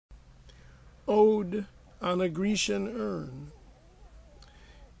ode on a Grecian urn.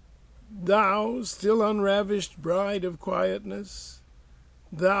 Thou, still unravished bride of quietness,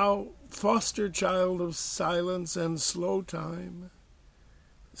 thou, foster child of silence and slow time,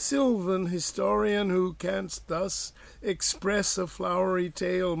 sylvan historian who canst thus express a flowery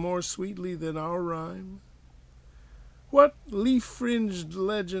tale more sweetly than our rhyme, what leaf-fringed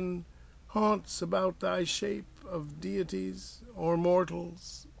legend haunts about thy shape of deities or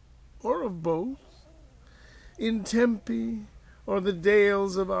mortals, or of both, in Tempe or the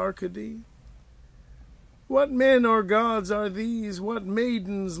dales of Arcady? What men or gods are these? What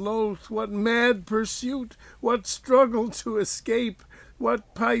maidens loath? What mad pursuit? What struggle to escape?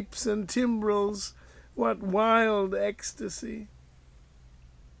 What pipes and timbrels? What wild ecstasy?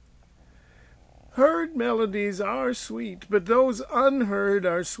 Heard melodies are sweet, but those unheard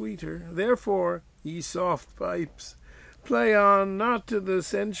are sweeter. Therefore, ye soft pipes, play on, not to the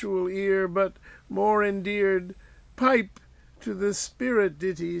sensual ear, but more endeared, pipe to the spirit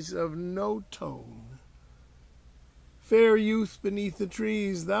ditties of no tone. Fair youth beneath the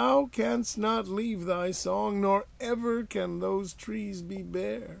trees, thou canst not leave thy song, nor ever can those trees be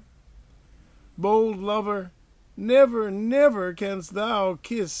bare. Bold lover, never, never canst thou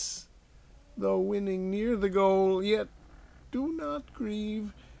kiss, though winning near the goal, yet do not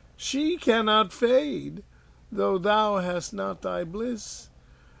grieve, she cannot fade, though thou hast not thy bliss.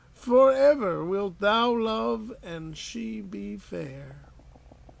 Forever wilt thou love, and she be fair.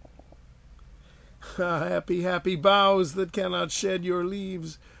 Ah, happy, happy boughs that cannot shed your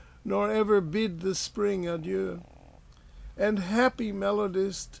leaves, nor ever bid the spring adieu. And happy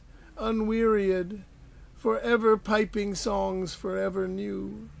melodist, unwearied, forever piping songs forever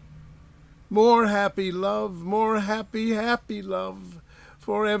new. More happy love, more happy, happy love,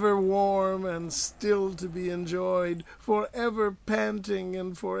 forever warm and still to be enjoyed, forever panting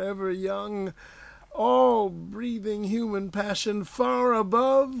and forever young, all breathing human passion far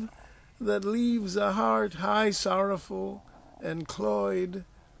above, that leaves a heart high sorrowful and cloyed,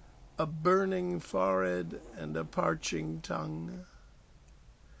 a burning forehead and a parching tongue.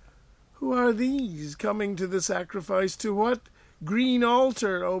 Who are these coming to the sacrifice? To what green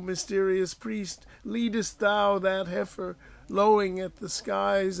altar, O mysterious priest, leadest thou that heifer, lowing at the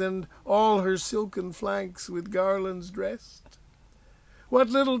skies, and all her silken flanks with garlands dressed? What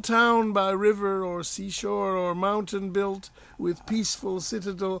little town by river or seashore or mountain built, with peaceful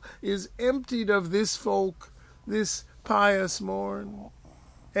citadel, is emptied of this folk, this pious morn?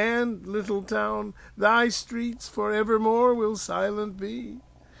 And, little town, thy streets for evermore will silent be,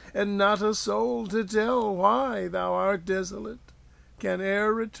 and not a soul to tell why thou art desolate can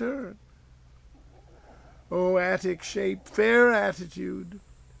e'er return. O Attic shape, fair attitude,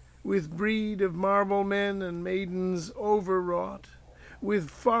 with breed of marble men and maidens overwrought,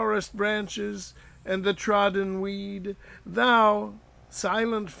 with forest branches and the trodden weed, thou,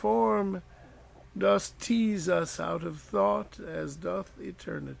 silent form, dost tease us out of thought as doth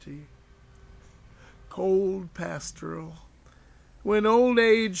eternity. Cold pastoral, when old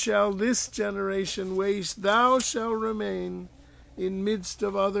age shall this generation waste, thou shalt remain in midst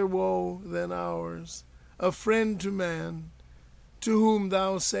of other woe than ours, a friend to man, to whom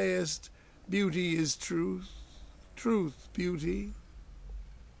thou sayest, beauty is truth, truth beauty.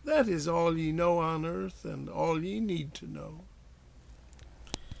 That is all ye know on earth, and all ye need to know.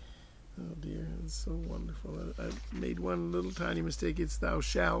 Oh dear, it's so wonderful. I made one little tiny mistake. It's thou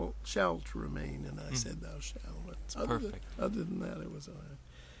shalt remain, and I said thou shalt. It's perfect. Other than that, it was all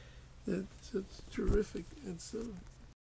right. It's terrific. It's so